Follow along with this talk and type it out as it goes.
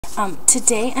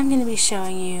Today I'm going to be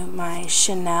showing you my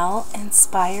Chanel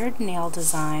inspired nail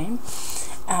design.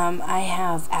 I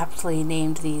have aptly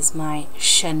named these my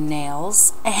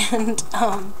Chanels, and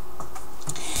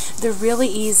they're really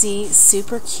easy,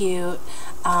 super cute.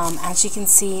 As you can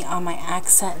see on my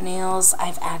accent nails,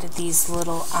 I've added these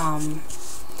little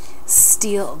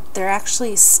they're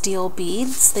actually steel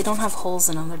beads. They don't have holes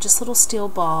in them, they're just little steel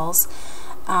balls.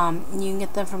 You can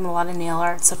get them from a lot of nail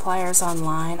art suppliers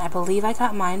online. I believe I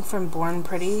got mine from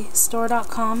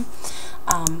bornprettystore.com,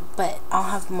 but I'll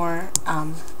have more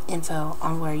info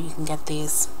on where you can get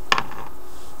these.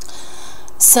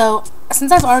 So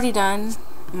since I've already done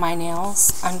my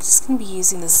nails, I'm just going to be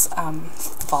using this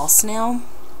false nail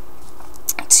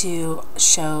to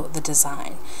show the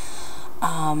design.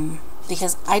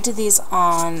 Because I did these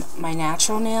on my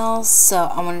natural nails, so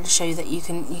I wanted to show you that you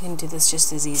can do this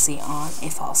just as easy on a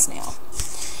false nail.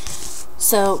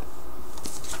 So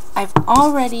I've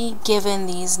already given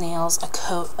these nails a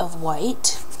coat of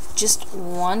white, just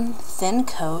one thin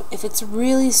coat. If it's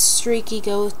really streaky,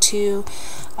 go to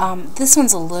this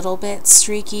one's a little bit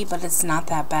streaky, but it's not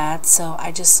that bad, so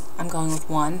I'm going with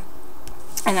one.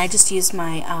 And I just used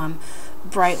my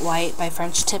Bright White by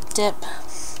French Tip Dip,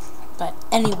 but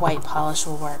any white polish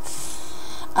will work.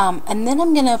 And then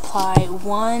I'm going to apply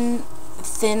one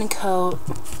thin coat,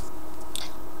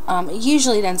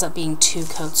 usually it ends up being 2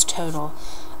 coats total,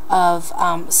 of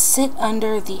Sit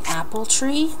Under the Apple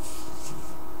Tree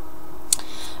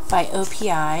by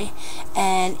OPI,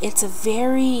 and it's a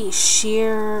very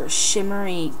sheer,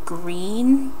 shimmery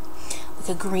green, like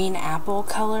a green apple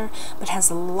color, but has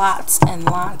lots and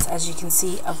lots, as you can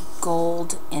see, of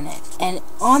gold in it. And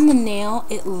on the nail,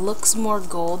 it looks more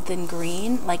gold than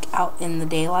green, like out in the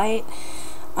daylight.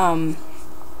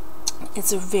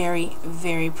 It's a very,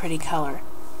 very pretty color.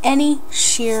 Any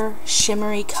sheer,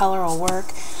 shimmery color will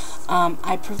work.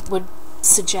 I would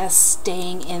suggest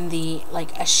staying in the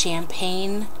like a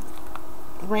champagne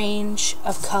range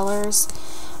of colors.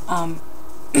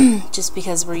 Just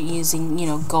because we're using,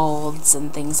 golds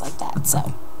and things like that.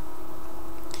 So,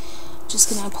 just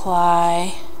going to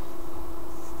apply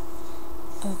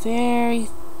a very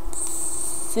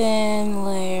thin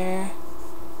layer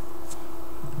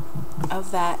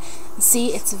of that.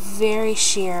 See, it's very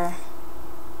sheer,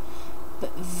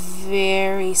 but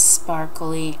very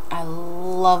sparkly. I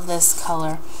love this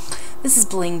color. This is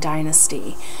Bling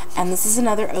Dynasty, and this is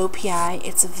another OPI.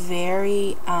 It's a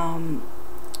very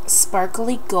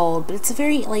sparkly gold, but it's a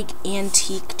very like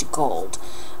antiqued gold.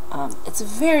 It's a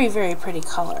very, very pretty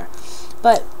color,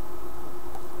 but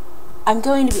I'm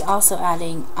going to be also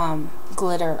adding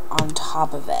glitter on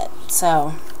top of it.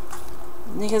 So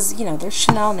because they're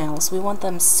Chanel nails, we want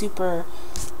them super,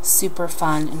 super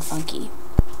fun and funky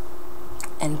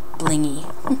and blingy.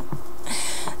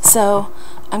 So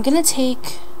I'm gonna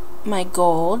take my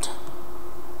gold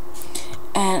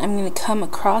and I'm gonna come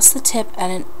across the tip at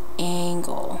an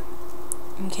angle.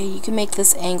 Okay, you can make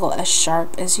this angle as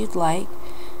sharp as you'd like.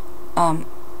 You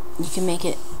can make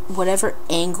it whatever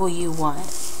angle you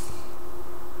want.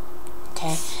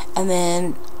 Okay, and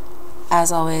then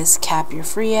as always, cap your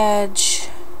free edge,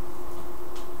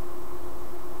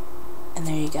 and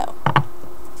there you go.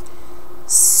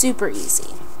 Super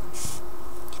easy.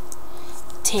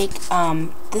 Take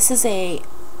this is a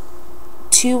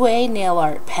two-way nail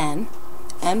art pen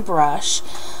and brush.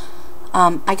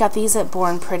 I got these at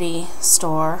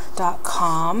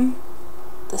bornprettystore.com.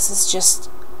 This is just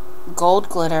gold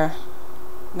glitter,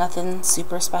 nothing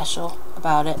super special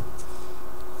about it,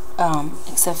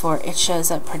 except for it shows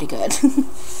up pretty good.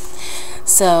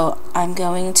 So I'm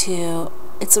going to,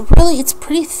 it's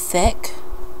pretty thick,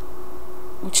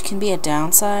 which can be a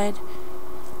downside,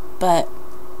 but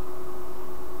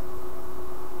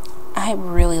I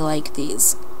really like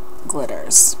these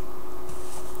glitters.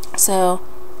 So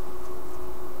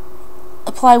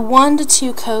apply 1 to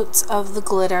 2 coats of the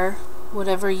glitter,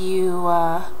 whatever you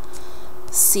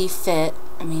see fit.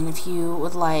 I mean, if you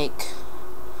would like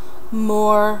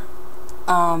more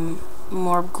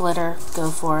glitter,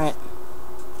 go for it.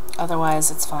 Otherwise,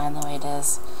 it's fine the way it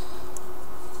is.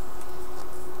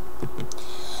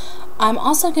 I'm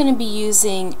also going to be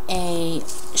using a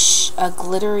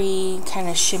glittery kind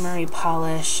of shimmery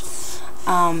polish.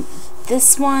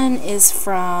 This one is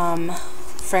from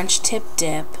French Tip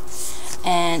Dip,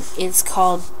 and it's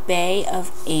called Bay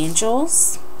of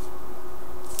Angels,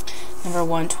 number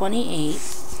 128.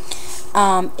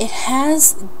 It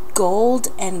has gold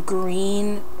and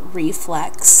green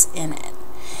reflex in it.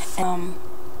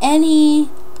 Any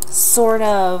sort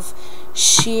of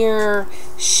sheer,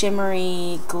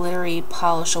 shimmery, glittery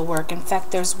polish will work. In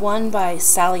fact, there's one by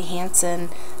Sally Hansen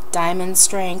diamond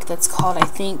strength. That's called, I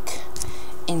think,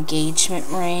 Engagement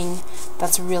Ring.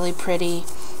 That's really pretty.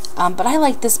 But I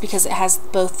like this because it has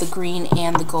both the green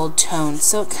and the gold tones,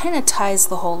 so it kind of ties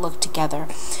the whole look together.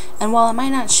 And while it might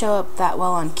not show up that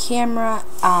well on camera,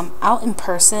 out in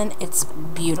person, it's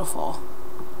beautiful.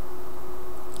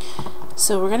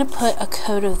 So we're going to put a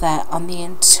coat of that on the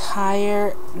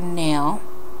entire nail.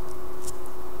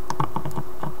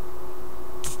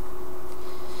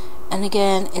 And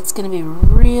again, it's going to be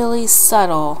really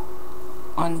subtle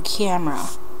on camera,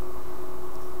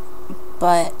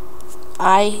 but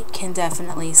I can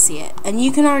definitely see it. And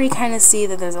you can already kind of see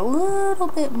that there's a little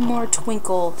bit more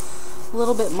twinkle, a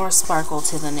little bit more sparkle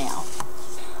to the nail.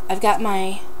 I've got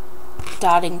my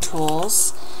dotting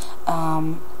tools.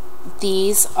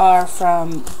 These are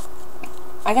from,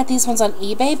 I got these ones on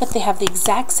eBay, but they have the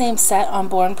exact same set on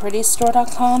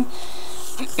BornPrettyStore.com.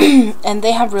 And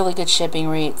they have really good shipping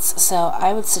rates, so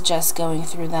I would suggest going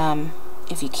through them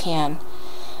if you can.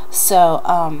 So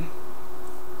I'm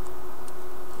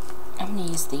going to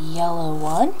use the yellow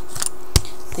one,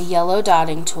 the yellow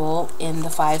dotting tool in the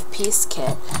 5-piece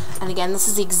kit. And again, this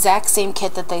is the exact same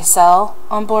kit that they sell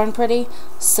on Born Pretty,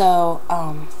 so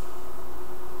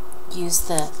use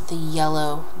the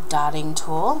yellow dotting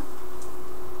tool.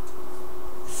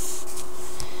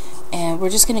 And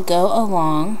we're just going to go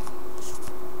along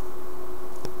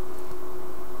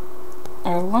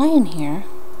our line here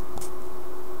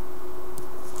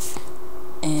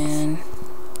and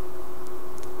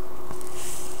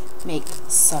make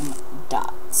some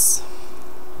dots.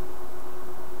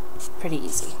 Pretty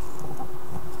easy.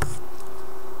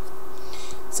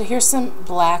 So here's some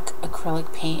black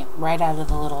acrylic paint right out of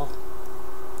the little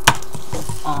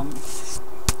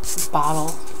bottle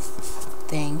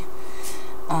thing.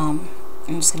 I'm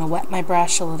just going to wet my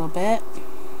brush a little bit.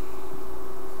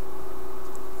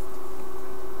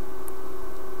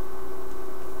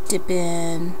 Dip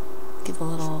in, give a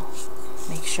little,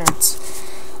 make sure it's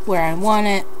where I want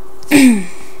it. And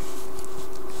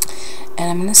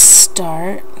I'm going to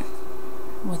start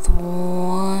with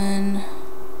one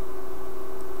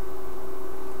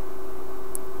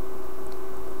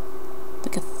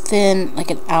like a thin,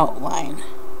 like an outline.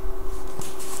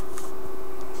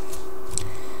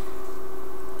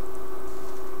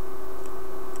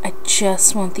 I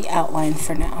just want the outline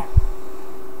for now.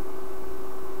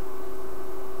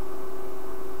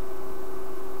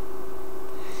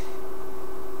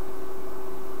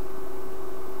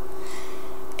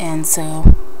 And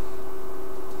so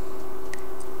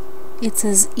it's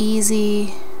as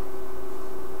easy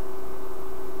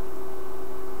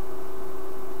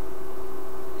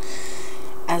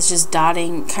as just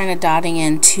dotting, kind of dotting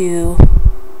in 2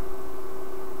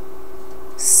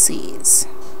 C's.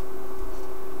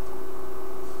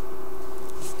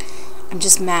 I'm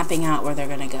just mapping out where they're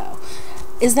going to go.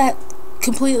 Is that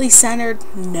completely centered?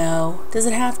 No. Does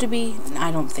it have to be?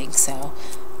 I don't think so.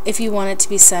 If you want it to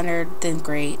be centered, then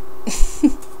great.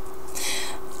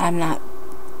 I'm not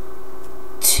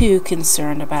too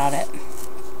concerned about it.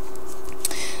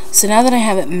 So now that I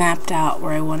have it mapped out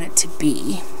where I want it to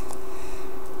be,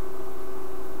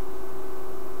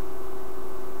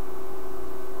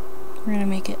 we're going to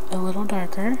make it a little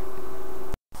darker.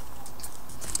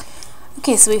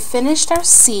 Okay, so we finished our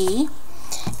C,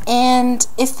 and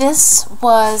if this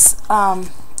was,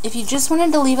 if you just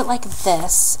wanted to leave it like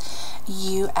this,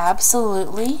 you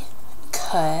absolutely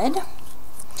could.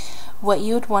 What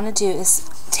you would want to do is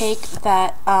take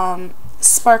that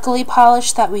sparkly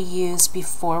polish that we used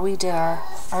before we did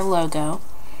our logo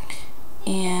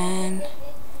and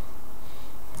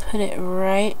put it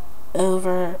right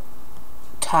over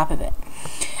top of it.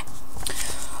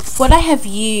 What I have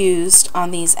used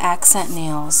on these accent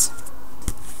nails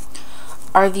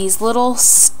are these little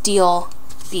steel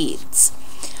beads.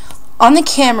 On the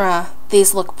camera,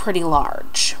 these look pretty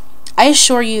large. I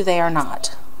assure you they are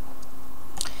not.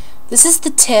 This is the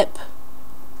tip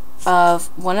of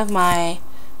one of my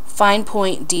fine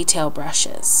point detail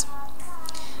brushes.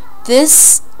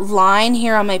 This line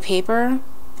here on my paper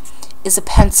is a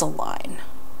pencil line.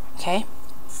 Okay?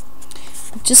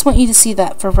 I just want you to see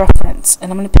that for reference.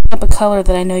 And I'm going to pick up a color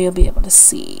that I know you'll be able to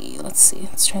see. Let's see.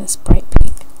 Let's try this bright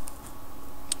pink.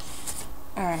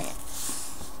 Alright.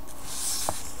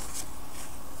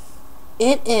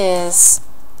 It is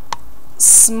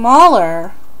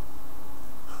smaller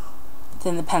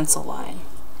than the pencil line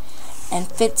and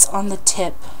fits on the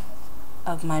tip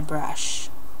of my brush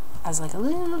as like a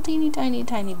little teeny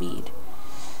tiny bead.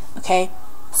 Okay,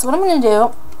 so what I'm going to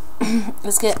do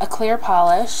is get a clear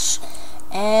polish.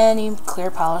 Any clear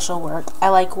polish will work. I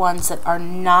like ones that are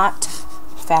not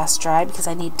fast dry because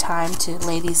I need time to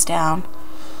lay these down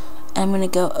I'm going to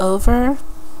go over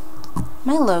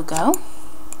my logo,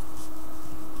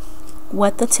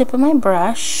 wet the tip of my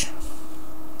brush,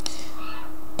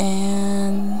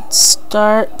 and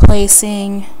start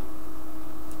placing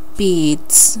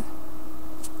beads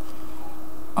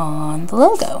on the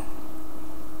logo.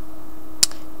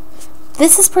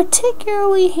 This is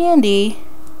particularly handy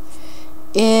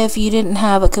if you didn't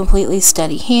have a completely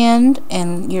steady hand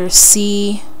and your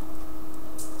C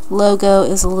logo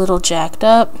is a little jacked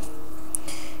up.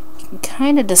 You can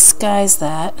kind of disguise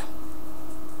that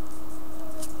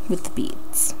with the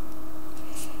beads.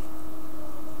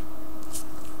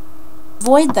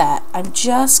 Avoid that. I'm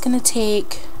just going to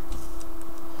take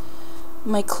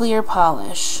my clear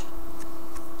polish.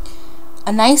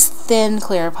 A nice thin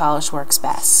clear polish works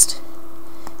best.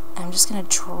 I'm just going to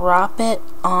drop it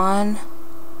on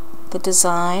the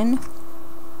design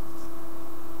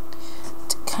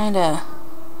to kind of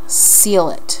seal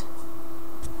it.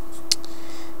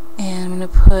 And I'm going to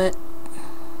put,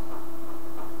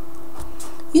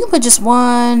 you can put just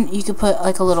one, you could put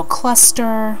like a little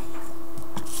cluster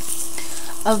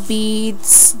of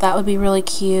beads. That would be really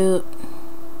cute.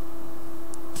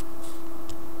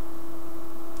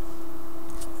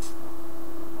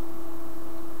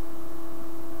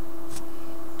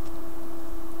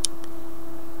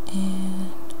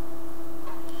 And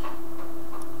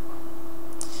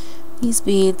these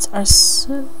beads are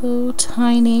so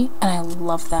tiny and I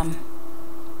love them.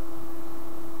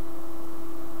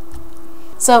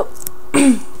 So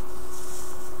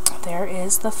there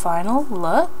is the final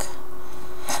look.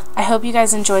 I hope you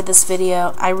guys enjoyed this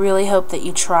video. I really hope that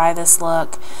you try this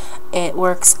look. It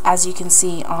works, as you can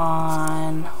see,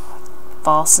 on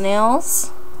false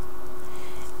nails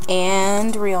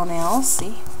and real nails.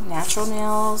 See, natural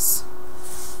nails,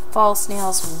 false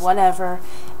nails, whatever.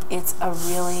 It's a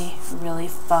really, really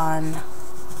fun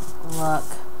look.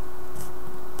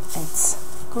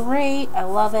 It's great. I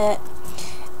love it.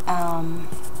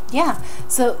 Yeah,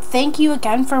 so thank you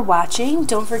again for watching.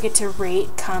 Don't forget to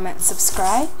rate, comment,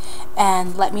 subscribe,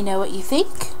 and let me know what you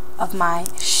think of my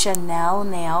Chanel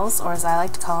nails, or as I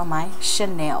like to call them, my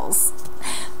Chanels.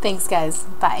 Thanks, guys.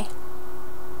 Bye.